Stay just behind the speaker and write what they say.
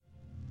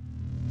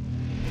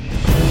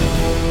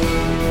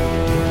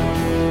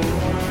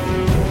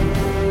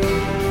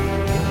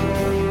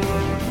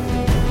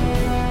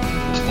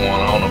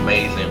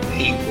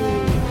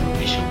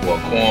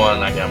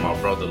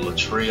brother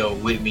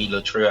Latrell with me,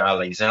 Latrell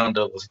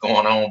Alexander. What's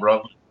going on,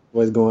 brother?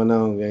 What's going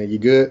on, man? You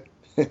good?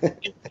 Yeah,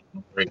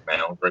 I'm great, man.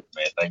 I'm great,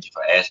 man. Thank you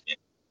for asking.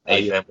 Oh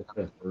Hey, yeah, family,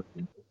 for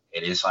sure.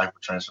 it is Cypher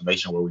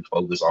Transformation where we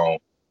focus on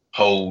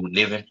whole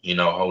living,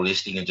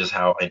 holistic, and just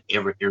how in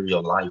every area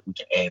of life we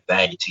can add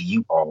value to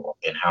you all,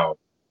 and how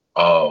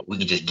we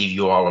can just give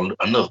you all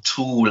another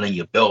tool in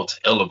your belt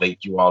to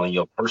elevate you all in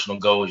your personal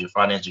goals, your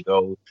financial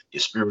goals, your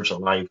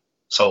spiritual life.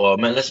 So,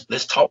 man,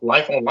 let's talk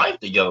life on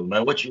life together,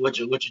 man. What you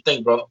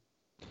think, brother?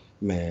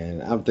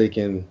 Man, I'm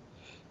thinking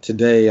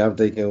today. I'm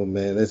thinking,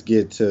 man, let's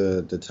get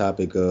to the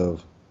topic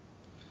of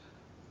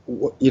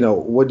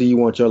what do you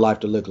want your life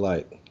to look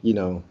like?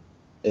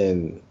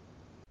 And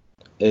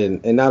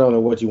and not only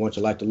what you want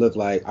your life to look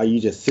like. Are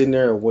you just sitting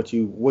there, or what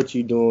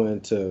you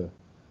doing to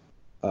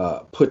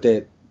put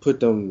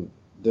them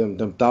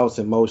thoughts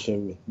in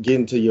motion, get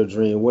into your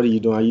dream? What are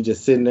you doing? Are you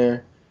just sitting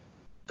there?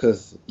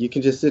 Because you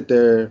can just sit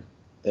there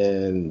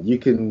and you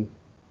can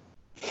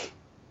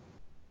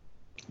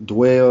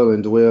dwell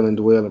and dwell and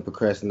dwell and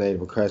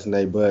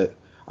procrastinate, but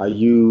are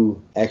you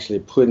actually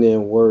putting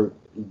in work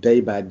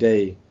day by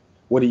day?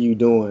 What are you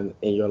doing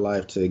in your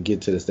life to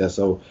get to this step?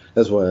 So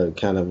that's what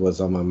kind of what's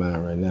on my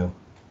mind right now.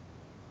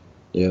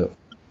 Yeah.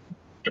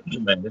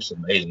 Man, that's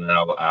amazing. And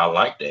I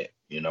like that,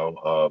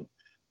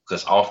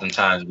 because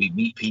oftentimes we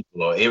meet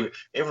people or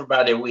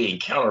everybody that we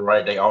encounter,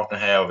 right? They often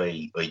have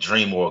a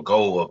dream or a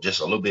goal of just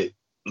a little bit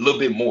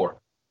more.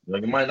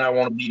 You might not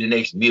want to be the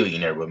next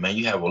millionaire, but man,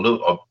 you have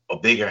a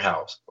bigger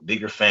house, a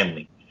bigger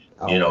family,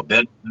 Always.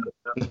 better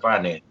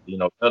finance,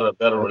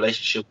 better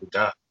relationship with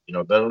God,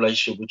 better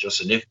relationship with your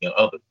significant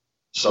other.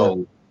 Yeah.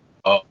 So,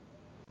 uh,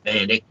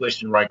 man, that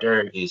question right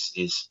there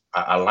is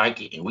I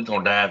like it, and we're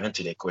gonna dive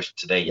into that question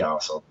today, y'all.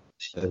 So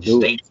Let's just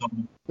do stay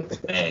tuned,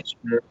 man.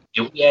 Sure.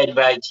 If we add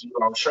value to you,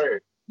 I'm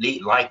sure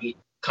like it,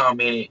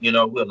 comment it.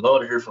 We'd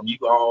love to hear from you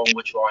all and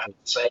what you all have to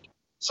say.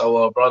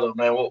 So, brother,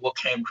 man, what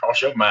came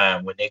across your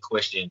mind when that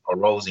question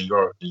arose in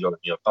your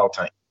thought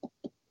tank?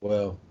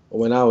 Well,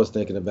 when I was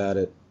thinking about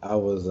it, I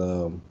was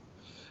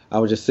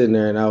just sitting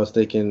there and I was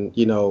thinking,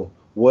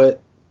 where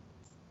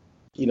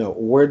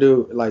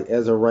do, like,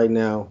 as of right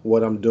now,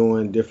 what I'm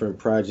doing, different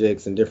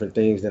projects and different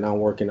things that I'm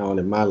working on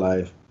in my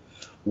life,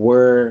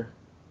 where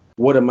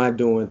what am I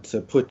doing to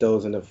put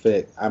those in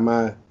effect?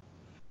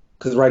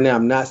 Because right now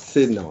I'm not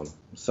sitting on them,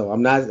 so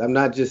I'm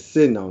not just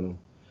sitting on them,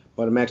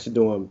 but I'm actually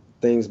doing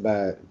things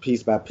by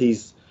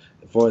piece.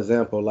 For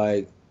example,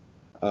 like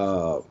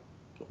uh,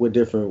 with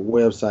different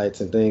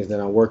websites and things that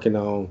I'm working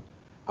on,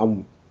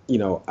 I'm you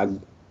know I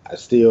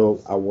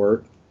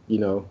work, you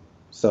know,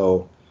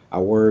 so I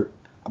work,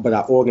 but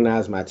I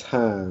organize my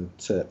time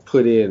to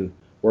put in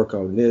work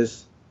on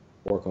this,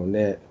 work on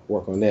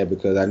that,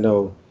 because I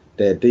know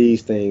that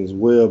these things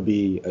will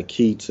be a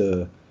key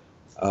to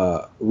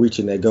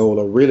reaching that goal.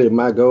 Or really,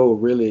 my goal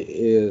really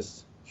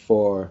is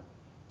for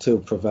to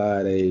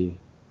provide a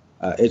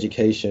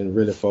education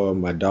really for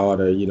my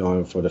daughter,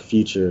 and for the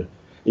future,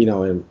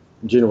 and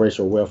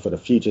generational wealth for the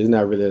future. It's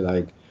not really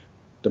like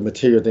the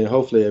material thing.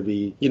 Hopefully, it'll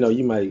be,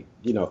 you might,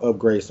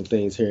 upgrade some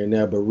things here and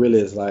there, but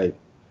really, it's like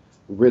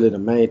really the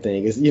main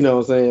thing is, what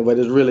I'm saying. But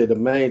it's really the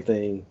main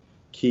thing.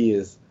 Key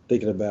is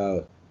thinking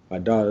about my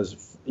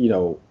daughter's,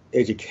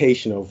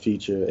 educational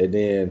future, and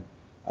then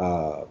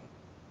uh,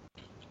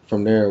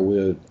 from there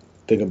we'll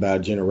think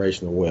about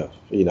generational wealth,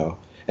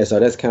 And so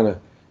that's kind of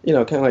like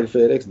a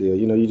FedEx deal.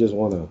 You just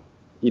want to,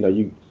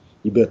 you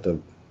built a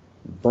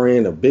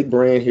big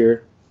brand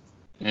here,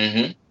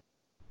 Mm-hmm.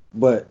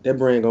 but that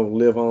brand gonna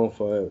live on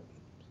for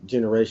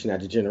generation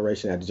after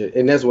generation after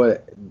and that's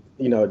what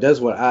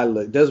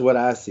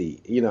I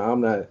see.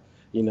 I'm not,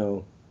 you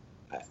know,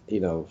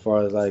 as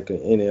far as like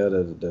any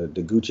other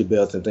the Gucci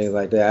belts and things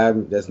like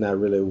that. That's not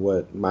really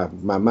what my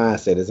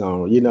mindset is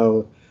on.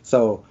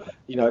 So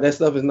that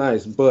stuff is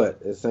nice, but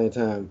at the same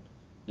time,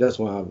 that's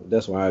why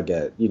I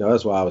got,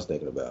 that's what I was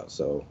thinking about.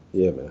 So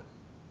yeah, man.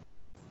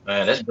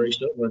 Man, that's great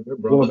stuff right there,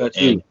 What brother. about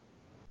And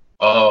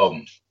you?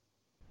 um,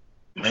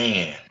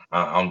 man,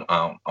 I'm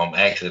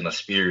asking the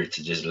spirit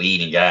to just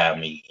lead and guide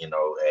me, and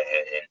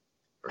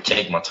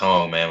protect my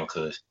tongue, man,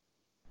 because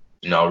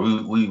we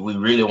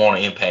really want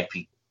to impact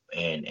people,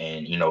 and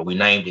we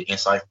named it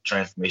Insight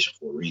Transformation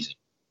for a reason.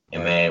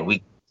 And Right. man,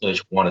 we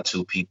touch one or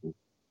two people,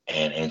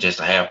 and just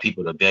to have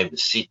people to be able to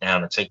sit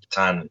down and take the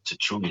time to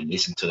truly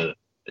listen to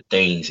the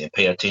things and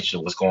pay attention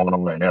to what's going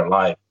on in their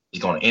life is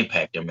going to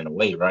impact them in a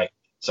way, right?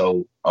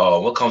 So,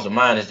 what comes to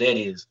mind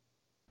is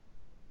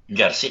you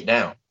got to sit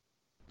down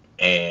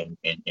and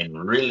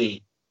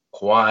really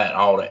quiet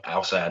all the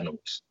outside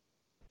noise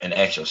and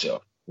ask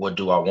yourself, what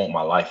do I want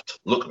my life to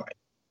look like?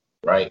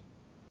 Right. Right.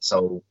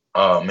 So,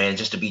 man,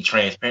 just to be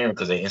transparent,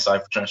 because at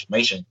Insight for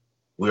Transformation,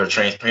 we are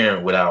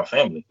transparent with our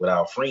family, with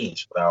our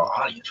friends, with our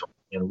audience.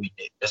 Right? And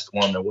that's the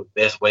one of the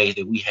best ways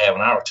that we have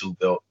in our tool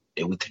belt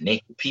that we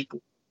connect with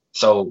people.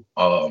 So,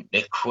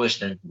 that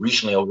question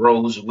recently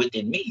arose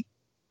within me.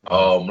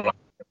 Mhm. Like,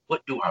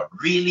 what do I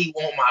really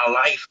want my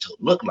life to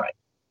look like?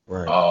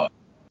 Right. Uh,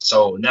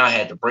 so now I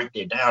had to break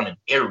that down in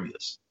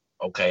areas.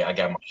 Okay, I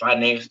got my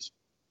finances,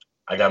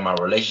 I got my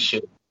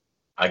relationship,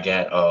 I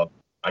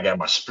got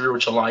my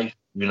spiritual life,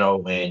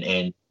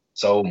 and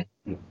so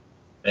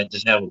and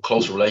just have a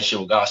close relationship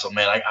with God. So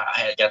man, I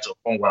had got to a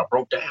point where I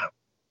broke down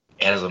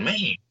as a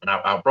man, and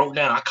I broke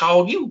down. I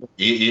called you, Most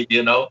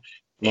and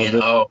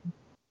definitely.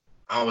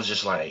 I was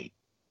just like,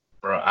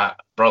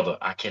 brother,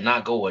 I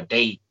cannot go a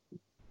day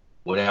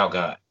without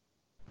God.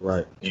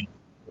 Right. You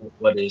know,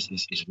 what is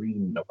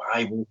reading the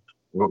Bible,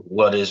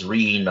 what is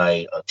reading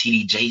a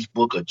T.D. Jakes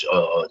book, a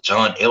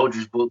John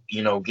Eldridge book,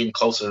 getting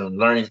closer and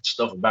learning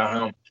stuff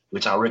about him,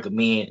 which I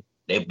recommend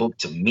that book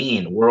to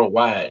men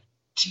worldwide.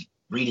 To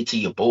read it to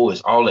your boys,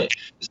 all that.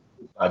 It's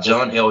by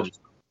John Eldridge,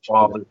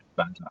 Father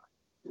by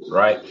God,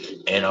 right?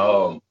 And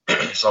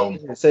so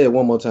Say it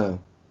one more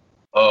time.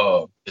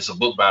 it's a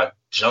book by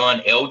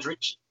John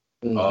Eldridge,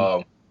 Hmm.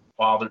 um,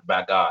 Fathered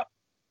by God,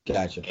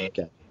 Gotcha. and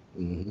Gotcha.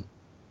 Hmm.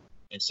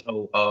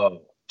 so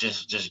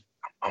just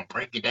I'm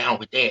breaking down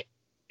with that,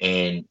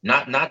 and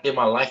not that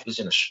my life is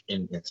in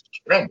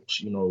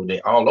scrambles,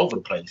 they're all over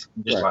the place.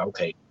 I'm just Right. like,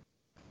 okay,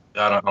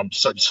 God, I'm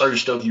certain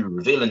stuff you're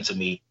revealing to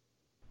me.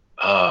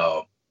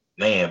 Uh,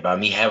 Man, by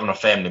me having a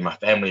family, my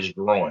family is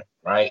growing,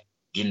 right?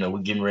 We're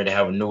getting ready to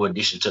have a new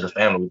addition to the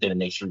family within the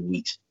next 3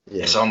 weeks, and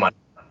Yeah. so I'm like,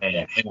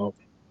 man,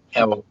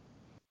 have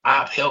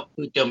I've helped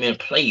put them in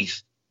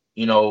place,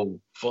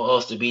 for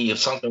us to be, if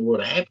something were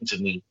to happen to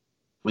me,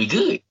 we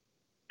good,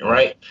 Right.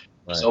 right?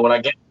 Right. So what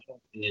I got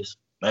is,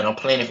 man, I'm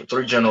planning for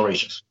 3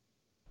 generations,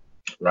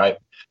 right?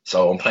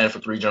 So I'm planning for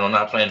 3 generations.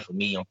 I'm not planning for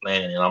me. I'm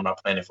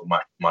not planning for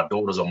my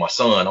daughters or my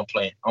son.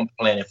 I'm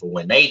planning for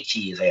when they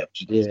kids have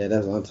kids. Yeah,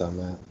 that's what I'm talking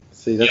about.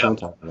 See, that's Yeah, what I'm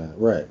talking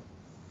about. Right.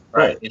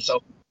 right. Right. And so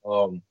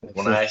Makes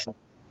when I sense. ask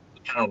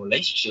what kind of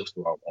relationships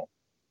do I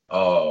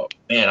want?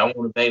 Man, I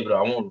want to be able to.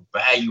 I want to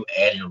value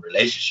adding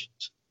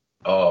relationships.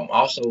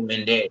 Also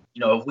in that,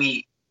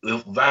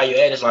 if value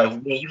add is like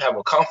when you have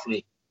a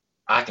conflict,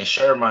 I can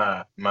share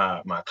my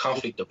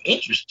conflict of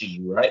interest to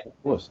you, right?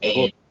 Of course. Of course.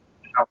 And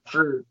without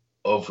fear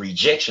of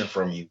rejection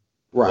from you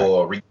Right.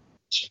 or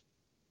rejection,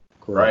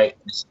 Correct.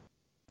 right?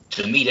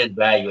 To me, that's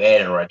value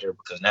adding right there,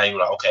 because now you're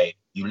like, okay,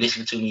 you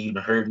listen to me, you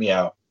heard me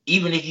out,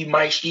 even if you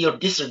might still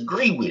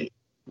disagree with it.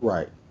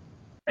 Right.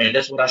 And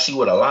that's what I see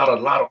with a lot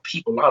of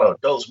people, a lot of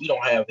adults. We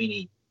don't have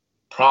any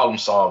problem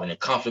solving and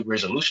conflict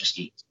resolution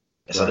skills.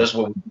 And so Right. that's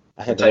what we bring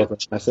I to the had to work table on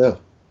too. myself.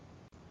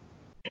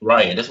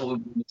 Right. And that's what we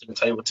bring to the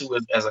table too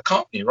as a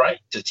company, right?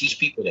 To teach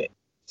people that.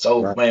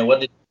 So Right. man, what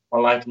did my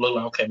life look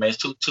like? Okay, man, it's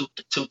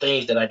two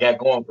things that I got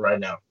going right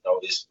now.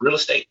 It's real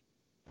estate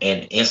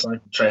and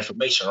insight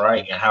transformation,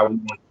 right? And how we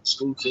want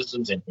school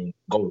systems and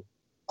go to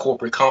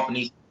corporate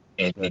companies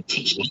Right. and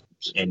teach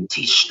leaders and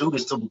teach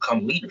students to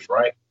become leaders,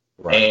 right?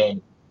 Right.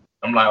 And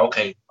I'm like,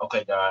 okay,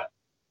 God,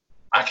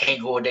 I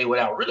can't go a day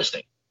without real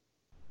estate.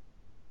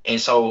 And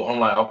so I'm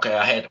like, okay,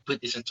 I had to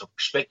put this into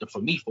perspective for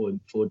me, for it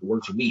to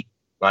work for me.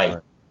 Like,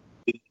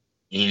 Right.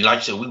 and like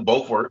I said, we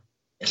both work.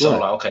 And so I'm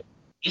Right. like, okay,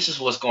 this is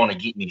what's going to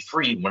get me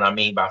free. When I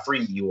mean by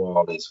free, you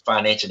all, is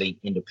financially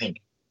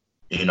independent,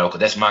 because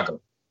that's my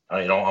goal.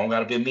 I don't got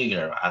to be a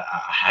millionaire. I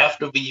have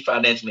to be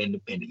financially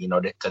independent,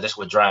 because that's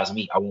what drives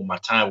me. I want my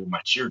time with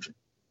my children.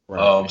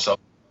 Right. So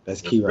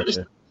That's if key right real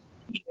estate,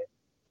 there.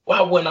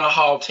 why wouldn't I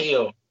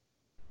hotel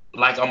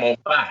like I'm on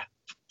fire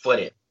for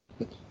that?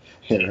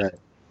 Right.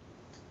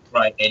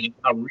 Right. And if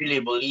I really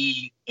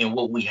believe in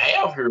what we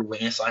have here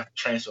with Insight for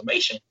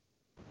Transformation,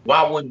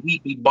 why wouldn't we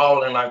be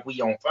balling like we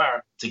on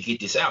fire to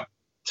get this out?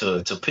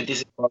 To put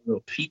this in front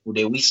of people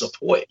that we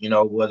support,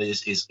 whether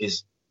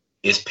it's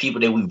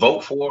people that we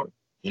vote for,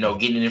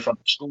 getting it in front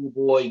of the school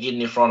board,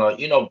 getting in front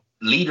of,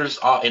 leaders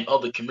are in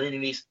other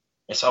communities.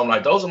 And so I'm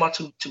like, those are my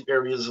two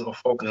areas of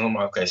focus. I'm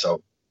like, okay,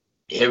 so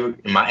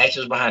my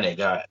actions behind that,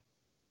 God,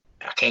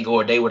 I can't go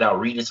a day without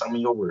reading some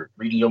of your word,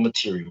 reading your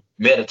material,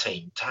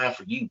 meditating, time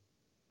for you.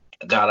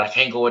 God, I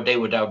can't go a day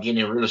without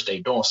getting in real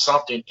estate, doing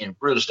something in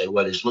real estate,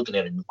 whether it's looking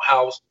at a new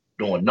house,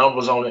 doing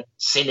numbers on it,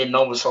 sending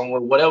numbers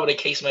somewhere, whatever the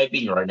case may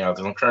be right now,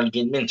 because I'm currently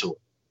getting into it.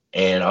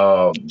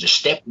 And just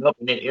stepping up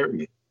in that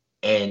area.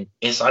 And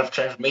inside of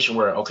transformation,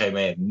 where, okay,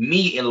 man,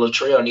 me and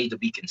Latrell need to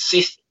be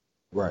consistent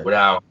Right. with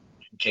our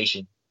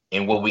communication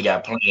and what we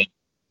got planned,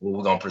 what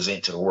we're going to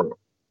present to the world.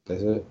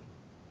 That's it.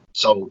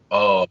 So,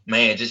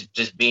 man, just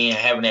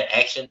having that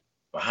action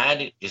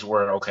behind it is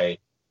where, okay,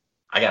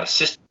 I got a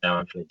system now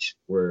in place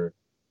where,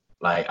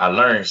 like, I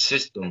learned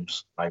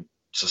systems. Like,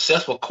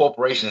 successful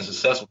corporations,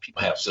 successful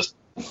people have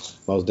systems,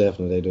 Most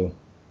definitely they do.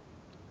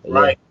 Yeah.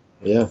 right?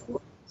 Yeah.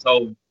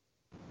 So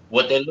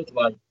what they look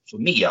like for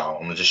me,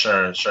 y'all, I'm just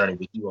sharing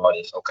with you all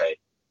this. Okay,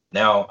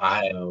 now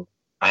I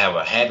have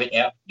a habit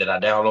app that I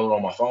download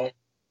on my phone,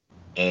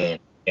 and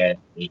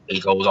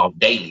it goes off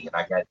daily, and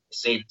I got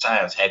certain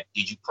times.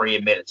 Did you pray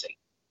and meditate?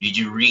 Did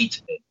you read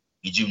today?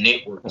 Did you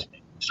network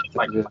today? Stuff That's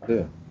like a good that,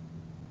 idea.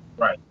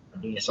 right?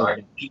 And then so I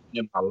got people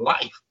in my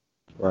life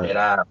Right.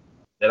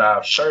 that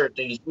I've shared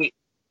things with.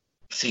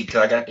 See,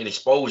 because I got that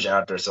exposure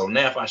out there. So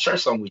now if I share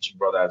something with you,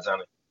 brother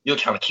Alexander, you'll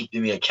kind of keep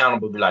me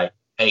accountable. Be like,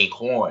 hey,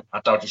 Quan, I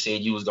thought you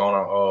said you was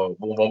gonna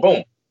boom, boom,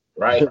 boom,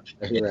 right?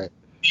 Right.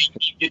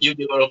 You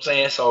get what I'm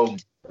saying? So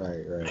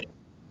Right. Right.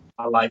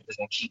 my life that's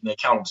gonna keep me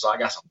accountable. So I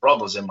got some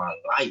brothers in my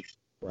life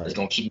that's Right.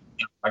 gonna keep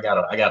me. I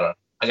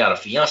got a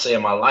fiance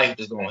in my life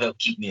that's gonna help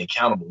keep me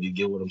accountable. You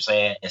get what I'm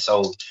saying? And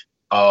so,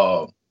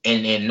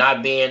 and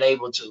not being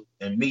able to,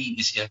 and me,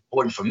 it's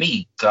important for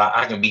me because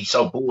I can be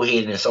so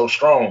bullheaded and so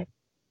strong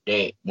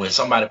that when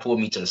somebody pull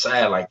me to the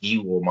side like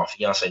you or my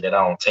fiance, that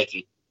I don't take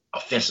it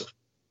offensive.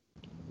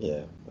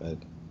 Yeah. I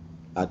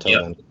Yeah,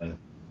 totally understand.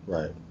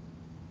 Right.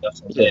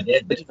 that's what I'm Yeah.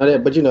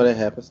 saying. But you know that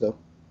happens though.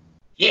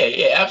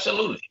 Yeah,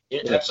 absolutely,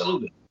 yeah, Yeah.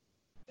 absolutely.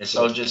 And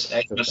Yeah. so just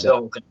ask Stuff like that.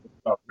 yourself, okay,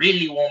 what I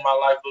really want my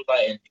life to look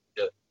like, and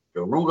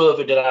the root of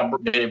it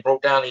that it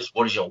broke down is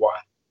what is your why?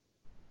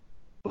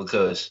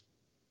 Because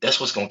that's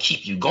what's gonna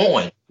keep you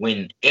going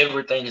when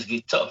everything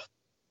get tough.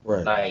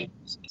 Right. Like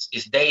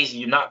it's days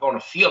you're not gonna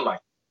feel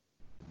like,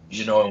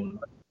 you know,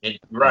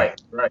 Right.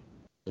 right.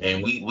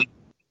 And we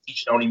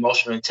teach on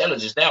emotional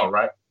intelligence now,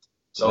 right?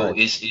 So Right.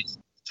 it's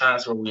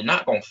times where we're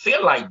not gonna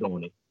feel like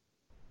doing it,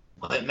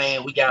 but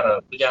man, we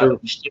gotta True.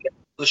 we still gotta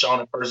push on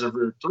and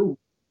persevere through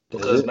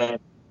That's because it. man,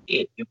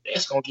 if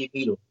that's gonna give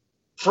me the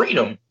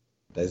freedom,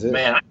 That's it.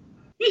 man, I do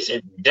this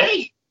every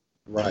day,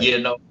 Right. you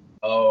know.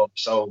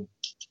 So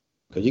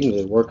Cause you can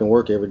just work and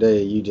work every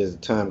day. You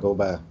just time go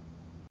by.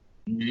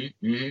 hmm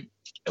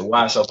and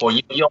why so for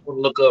you don't want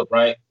to look up,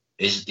 right?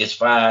 It's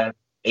 5,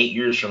 8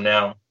 years from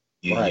now,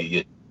 you you Right.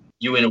 you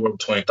you anywhere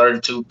between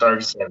 32,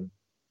 37,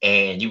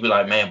 and you be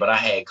like, man, but I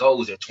had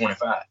goals at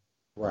 25,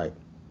 Right.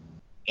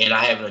 and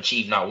I haven't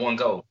achieved not one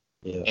goal.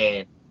 Yeah.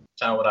 And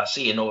time what I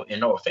see, in no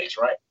offense,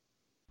 right?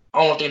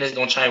 Only thing that's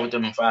gonna change with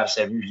them in 5 to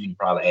 7 years, you can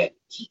probably add,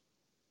 you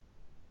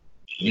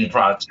Yeah. can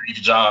probably change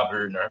the job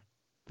here and there,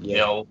 you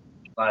Yeah. know,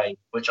 like,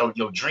 but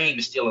your dream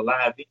is still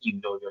alive in you.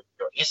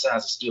 Your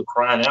insides are still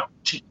crying out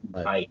to you.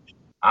 Right. Like,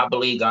 I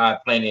believe God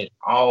planted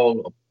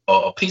all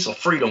a piece of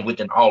freedom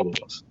within all of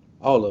us.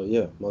 All of it.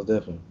 Yeah. Most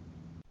definitely.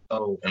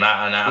 So, and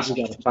I You just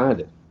speak gotta for, find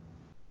it.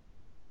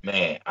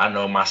 man. I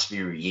know my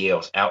spirit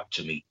yells out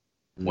to me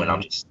when Hmm.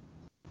 I'm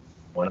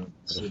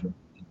sitting in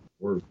the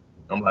word.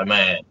 I'm like,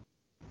 man,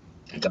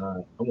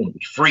 God, I want to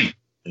be free.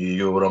 You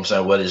know what I'm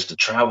saying? Whether it's to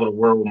travel the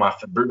world with my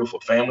beautiful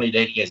family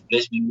that He has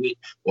blessed me with,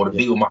 or to Yeah.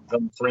 be with my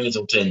fellow friends,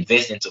 or to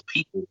invest into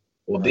people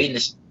or Right.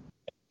 business,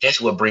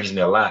 that's what brings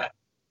me alive.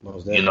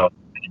 Most You know, definitely.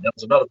 and that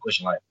was another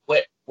question. Like,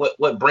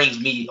 what brings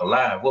me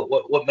alive?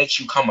 What makes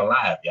you come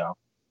alive, y'all?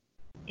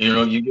 You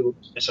know, you do.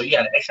 So you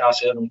got to ask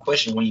yourself them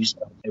questions when you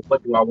say, okay,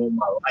 what do I want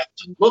my life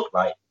to look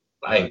like?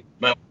 Right. Like,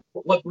 man,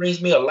 what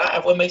brings me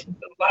alive? What makes me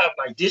feel alive?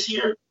 Like this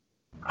year,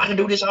 I can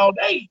do this all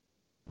day,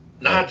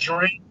 Right. not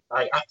drink.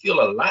 Like I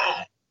feel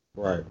alive.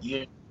 Right.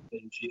 You know,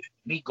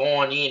 me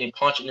going in and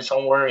punching in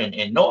somewhere,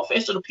 and no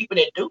offense to the people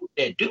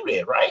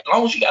that, right? As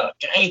long as you got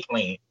a game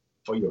plan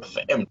for your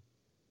family,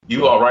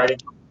 you Right. all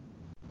right.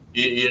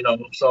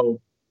 So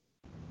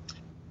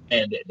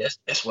and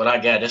that's what I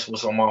got. That's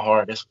what's on my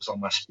heart. That's what's on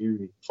my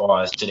spirit. As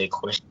far as to that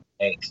question,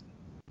 asked,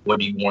 what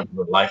do you want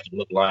your life to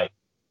look like,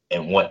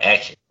 and what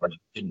action are you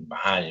putting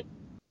behind it?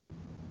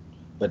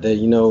 But then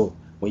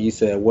when you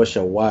said what's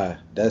your why,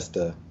 that's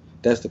the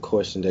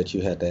question that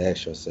you had to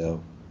ask yourself.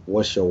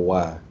 What's your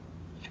why?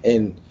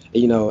 And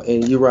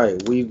you're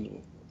right.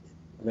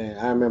 Man,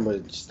 I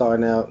remember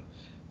starting out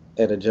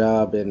at a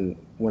job and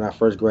when I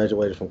first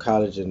graduated from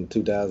college in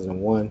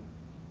 2001,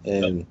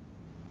 and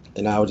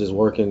and I was just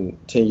working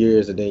 10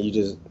 years, and then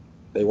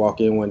they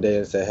walk in one day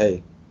and say,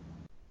 "Hey,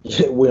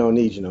 we don't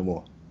need you no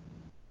more."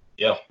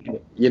 Yeah.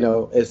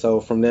 And so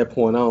from that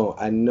point on,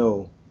 I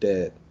know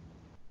that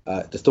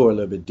the story a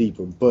little bit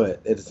deeper,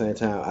 but at the same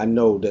time, I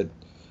know that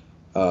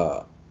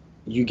uh,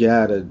 you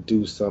gotta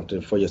do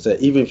something for yourself.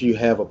 Even if you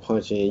have a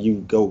punch in,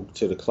 you go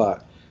to the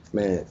clock,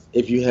 man.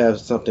 If you have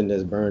something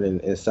that's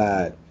burning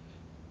inside,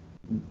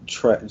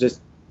 try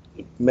just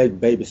make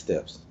baby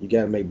steps. You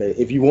gotta make baby.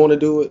 If you want to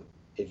do it,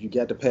 if you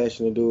got the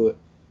passion to do it,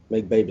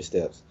 make baby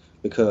steps.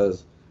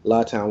 Because a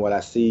lot of time, what I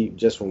see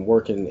just from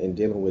working and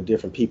dealing with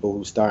different people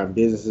who start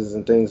businesses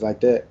and things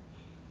like that,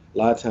 a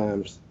lot of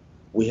times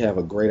we have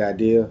a great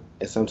idea,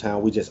 and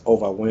sometimes we just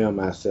overwhelm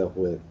ourselves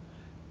with,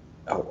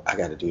 oh, I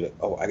got to do that.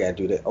 Oh, I got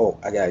to do that. Oh,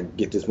 I got to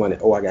get this money.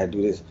 Oh, I got to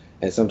do this.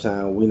 And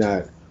sometimes we're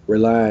not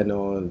relying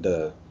on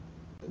the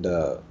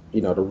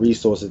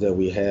resources that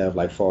we have,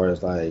 like far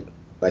as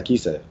like you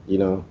said,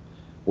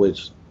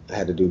 which I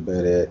had to do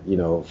better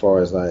at, far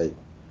as like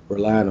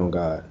relying on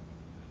God,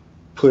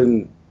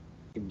 putting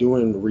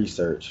doing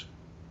research,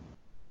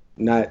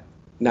 not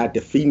not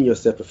defeating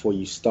yourself before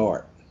you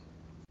start,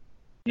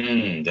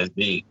 That's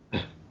big.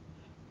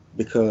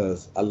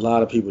 because a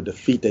lot of people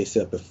defeat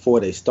themselves before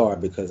they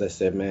start because they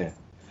said, man,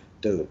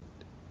 dude,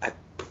 I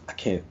I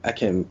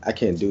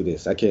can't do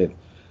this. I can't,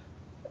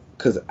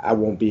 because I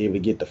won't be able to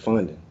get the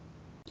funding.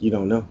 You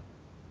don't know.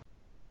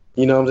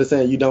 You know what I'm just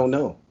saying? You don't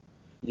know.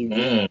 You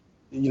Mm,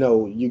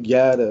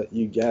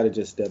 you gotta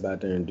just step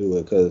out there and do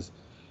it, because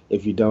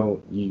if you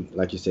don't, you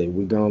like you say,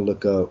 we're gonna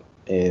look up,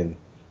 and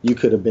you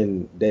could have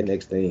been that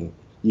next thing.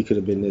 You could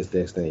have been this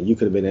next thing. You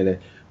could have been that.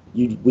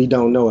 We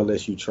don't know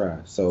unless you try.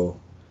 So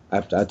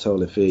I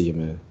totally feel you,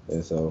 man.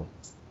 And so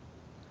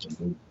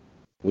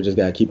We just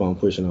gotta keep on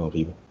pushing on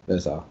people.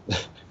 That's all.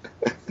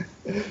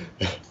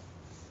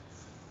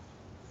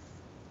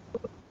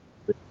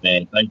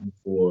 Man, thank you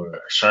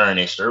for sharing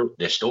that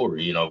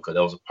story, because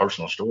that was a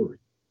personal story.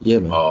 Yeah,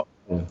 man. Uh,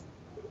 Yeah.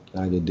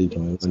 I'll get deep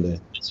on it one day.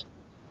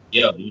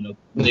 yeah, we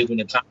live in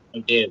a time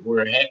like that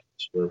where it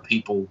happens, where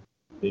people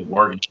been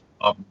working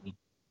up,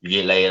 you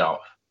get laid off.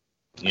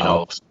 You Oh,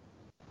 know,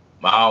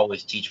 I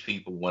always teach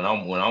people when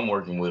I'm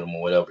working with them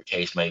or whatever the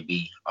case may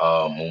be,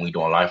 when we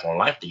doing life on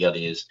life together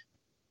is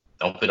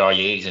don't put all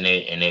your eggs in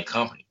that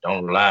company.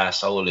 Don't rely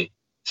solely.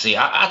 See,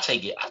 I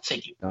take it,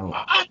 don't.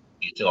 I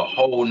take it to a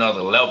whole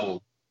nother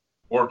level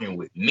working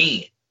with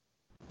men.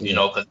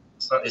 Yeah. Because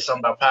it's something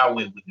about power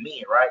with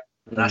men, right?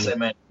 And I Mhm. say,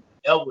 man,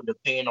 ever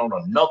depend on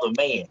another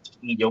man to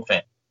feed your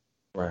family.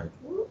 Right.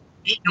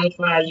 It don't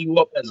fire you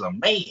up as a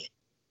man.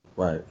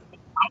 Right.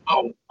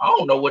 I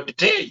don't know what to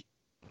tell you,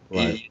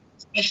 Right.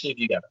 especially if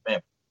you got a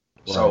family.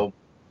 Right. So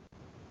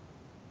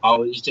I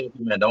always tell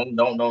people, man, don't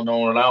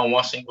rely on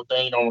one single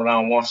thing. Don't rely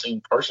on one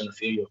single person to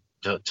feed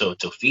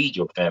to feed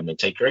your family,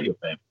 take care of your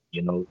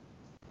family.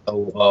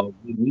 So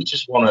we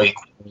just want to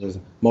There's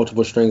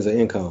multiple strings of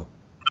income.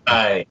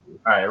 right,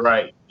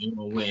 right.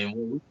 When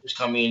we just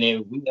come in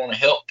there, we want to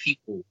help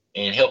people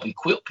and help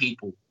equip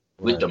people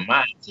with Right. the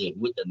mindset,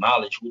 with the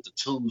knowledge, with the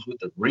tools, with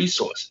the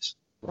resources.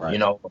 You Right.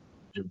 know,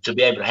 to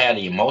be able to have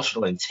the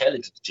emotional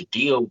intelligence to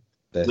deal with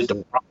That's the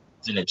it.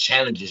 problems and the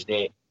challenges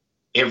that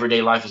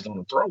everyday life is going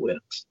to throw at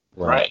us.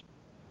 Right. Right?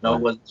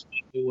 Right.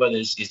 Whether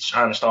it's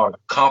trying to start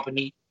a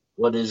company,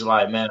 whether it's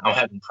like, man, I'm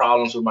having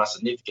problems with my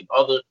significant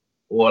other,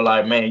 or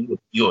like, man,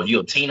 you're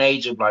a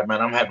teenager, like,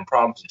 man, I'm having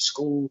problems in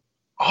school.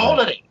 All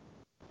Right. of that,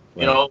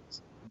 you Right. know,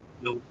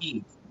 you'll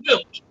be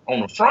equipped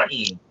on the front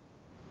end,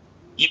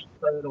 get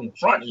prepared on the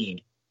front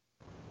end,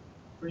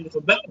 ready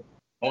for battle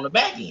on the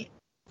back end.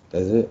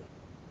 That's it.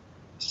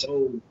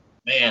 So,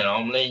 man,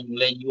 I'm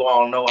letting you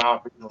all know,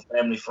 our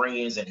family,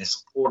 friends, and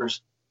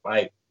supporters,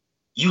 like,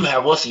 you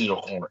have us in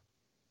your corner.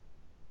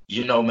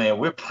 Man,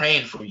 we're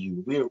praying for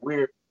you.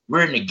 We're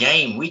in the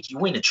game with you.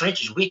 We're in the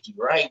trenches with you,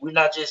 right? We're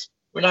not just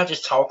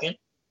talking.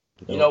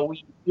 Nope.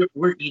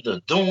 We're either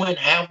doing,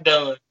 have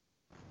done,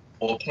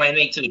 or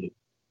planning to do,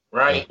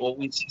 Right. right? Or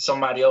we see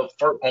somebody else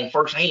on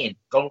first hand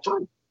go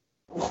through.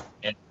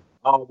 And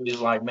always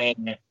like,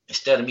 man,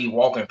 instead of me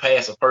walking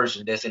past a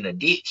person that's in a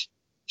ditch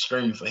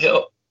screaming for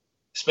help,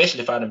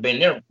 especially if I done been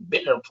there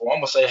before, I'm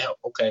gonna say,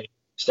 okay,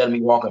 instead of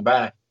me walking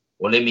by,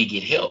 well, let me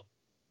get help.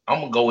 I'm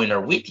gonna go in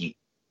there with you.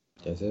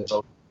 That's it.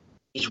 So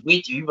it's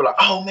with you. You be like,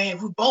 oh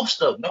man, we both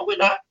stuck. No, we're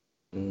not.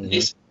 Mm-hmm.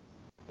 Listen,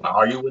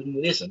 are you willing to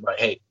listen? Like,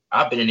 hey,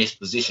 I've been in this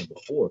position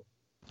before.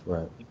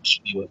 Right.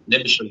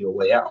 Let me show you a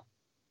way out.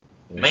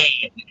 Yeah. Man,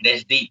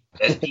 that's deep.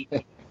 That's deep.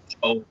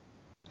 So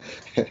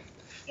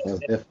That's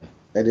definitely.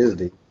 That is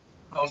deep.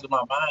 comes to my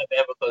mind,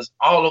 man, because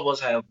all of us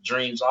have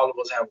dreams. All of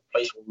us have a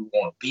place where we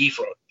want to be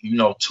for,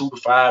 2 to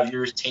 5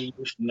 years, 10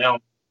 years from now.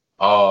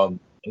 And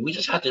we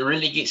just have to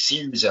really get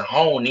serious and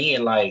hone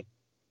in. Like,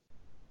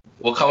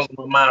 what comes to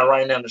my mind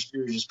right now, the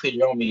spirit just put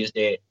it on me is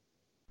that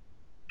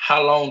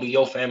how long do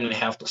your family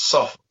have to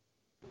suffer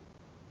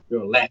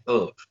your lack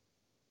of,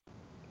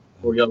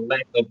 for your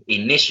lack of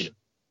initiative?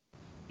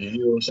 You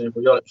know what I'm saying?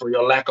 For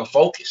your lack of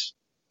focus,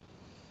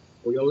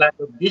 for your lack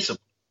of discipline.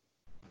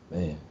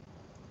 Man.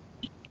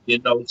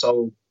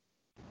 So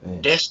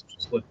Man. that's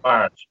what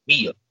fires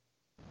me up.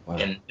 Wow.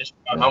 And that's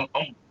why Wow.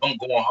 I'm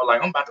going hard.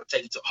 Like, I'm about to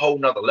take it to a whole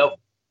nother level.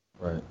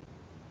 Right.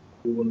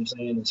 You know what I'm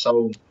saying? And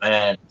so,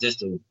 man, just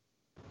to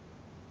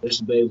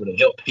be able to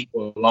help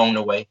people along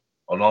the way,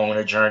 along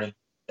their journey,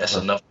 that's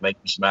Right. enough to make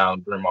me smile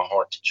and bring my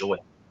heart to joy.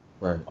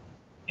 Right.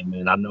 And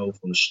man, I know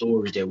from the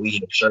stories that we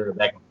have shared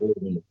back and forth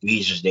and the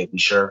visions that we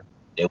share,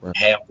 that we Right.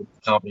 have for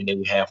the company, that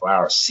we have for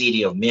our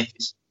city of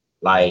Memphis,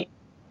 Right. like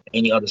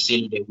any other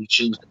city that we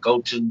choose to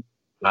go to,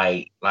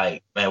 like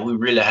man, we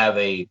really have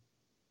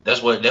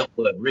that's what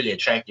really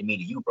attracted me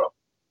to you, bro.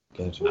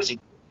 Gotcha. I see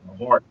my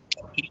heart,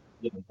 people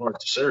with a heart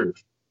to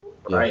serve,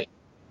 Yeah. right?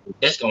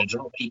 That's gonna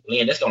draw people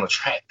in. That's gonna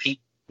attract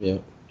people. Yeah.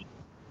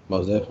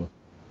 Most definitely.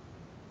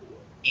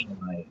 And,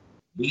 like,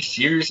 be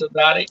serious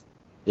about it.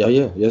 Yeah.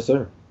 Yeah. Yes,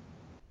 sir.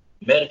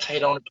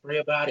 Meditate on it. Pray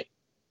about it.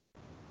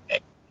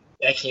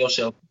 Asking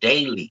yourself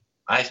daily.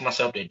 I ask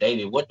myself that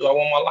daily. What do I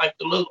want my life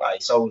to look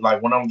like? So,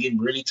 like, when I'm getting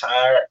really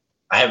tired,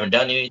 I haven't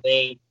done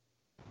anything.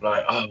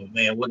 Like, oh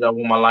man, what do I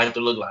want my life to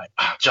look like?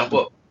 Jump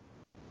up.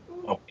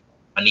 Okay,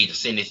 I need to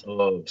send this.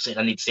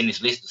 I need to send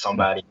this list to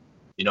somebody.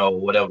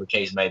 Whatever the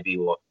case may be,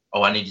 or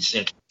I need to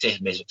send a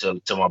text message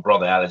to my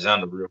brother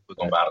Alexander real quick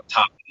Right. about a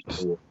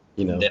topic or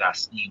You know. that I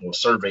seen or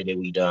survey that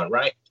we done.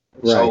 Right.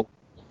 Right. So,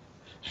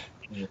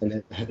 you And,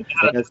 that, we and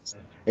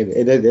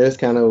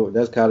gotta,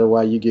 that's kind of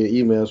why you get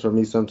emails from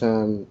me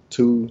sometime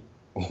 2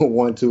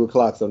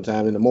 o'clock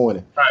sometime in the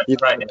morning. right, You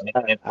right, know,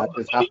 and I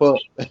just hop up.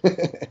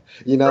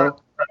 you right, know,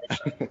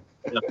 right.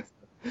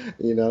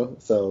 Yeah,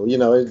 So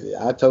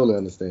I totally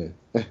understand.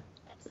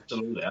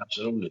 absolutely,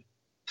 absolutely.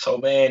 So,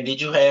 man,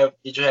 did you have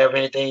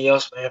anything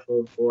else, man,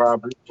 for our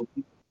beautiful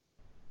people?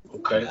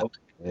 Okay, Nah, okay.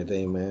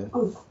 anything, man.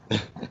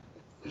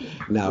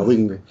 Now we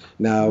can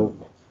now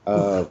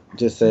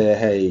Just saying,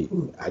 hey,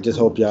 I just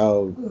hope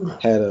y'all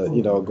had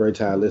a great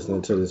time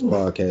listening to this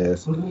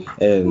podcast.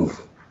 And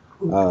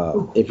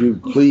if you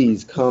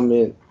please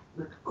comment,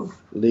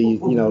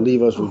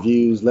 leave us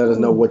reviews, let us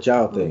know what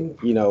y'all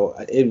think,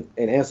 and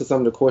answer some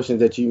of the questions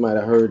that you might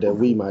have heard that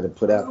we might have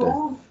put out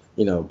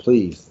there.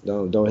 Please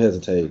don't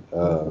hesitate.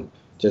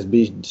 Just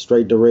be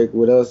straight direct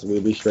with us.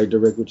 We'll be straight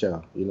direct with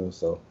y'all.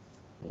 So.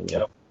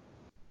 Yep.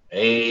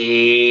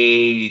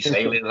 Hey,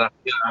 say I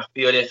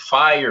feel that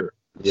fire.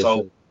 Yes,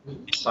 So, sir.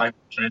 Disciple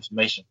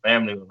Transformation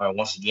family,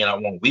 once again,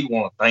 we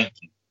want to thank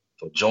you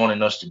for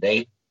joining us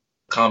today.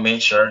 Comment,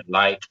 share,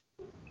 like,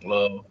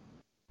 love.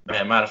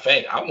 Man, matter of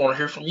fact, I want to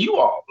hear from you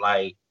all.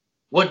 Like,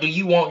 what do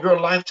you want your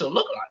life to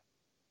look like?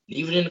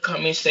 Leave it in the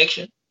comment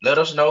section. Let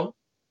us know.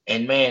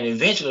 And man,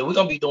 eventually we're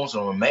gonna be doing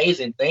some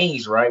amazing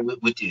things, right? With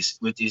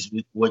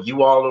what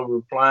you all are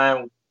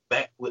replying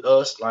back with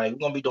us. Like, we're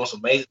gonna be doing some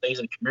amazing things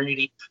in the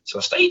community. So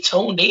stay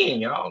tuned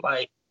in, y'all.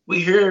 Like,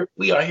 we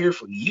are here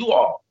for you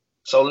all.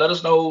 So let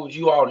us know if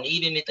you all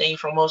need anything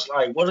from us.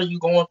 Like, what are you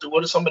going through?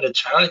 What are some of the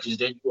challenges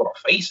that you are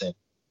facing?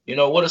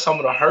 What are some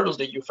of the hurdles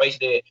that you're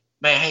facing that,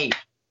 man, hey,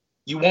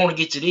 you want to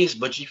get to this,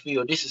 but you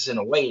feel this is in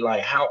a way,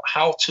 like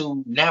how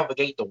to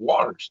navigate the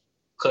waters.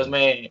 Because,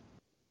 man,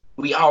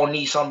 we all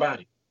need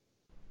somebody.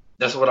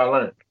 That's what I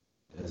learned.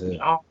 We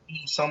all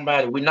need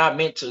somebody. We're not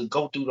meant to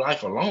go through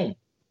life alone.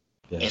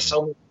 Yeah. And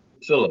so many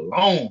people feel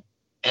alone.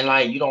 And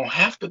like, you don't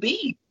have to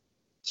be.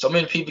 So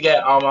many people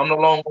got, I'm no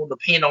longer going to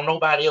depend on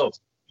nobody else.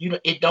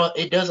 It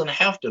doesn't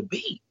have to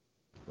be.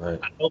 Right.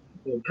 I know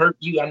people have hurt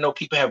you. I know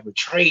people have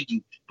betrayed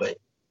you. But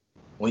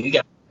when you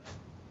got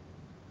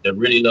that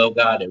really love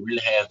God, that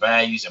really has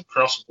values and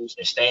principles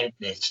and stand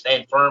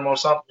firm on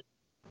something,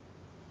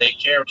 their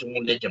character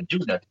won't let them do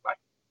nothing like it.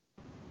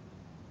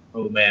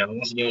 Oh man,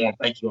 once again, I want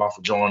to thank you all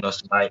for joining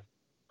us tonight.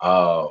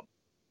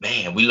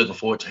 Man, we looking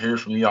forward to hearing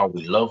from you all.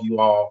 We love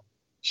you all.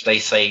 Stay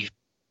safe.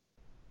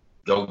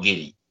 Go get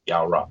it.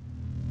 Y'all rock.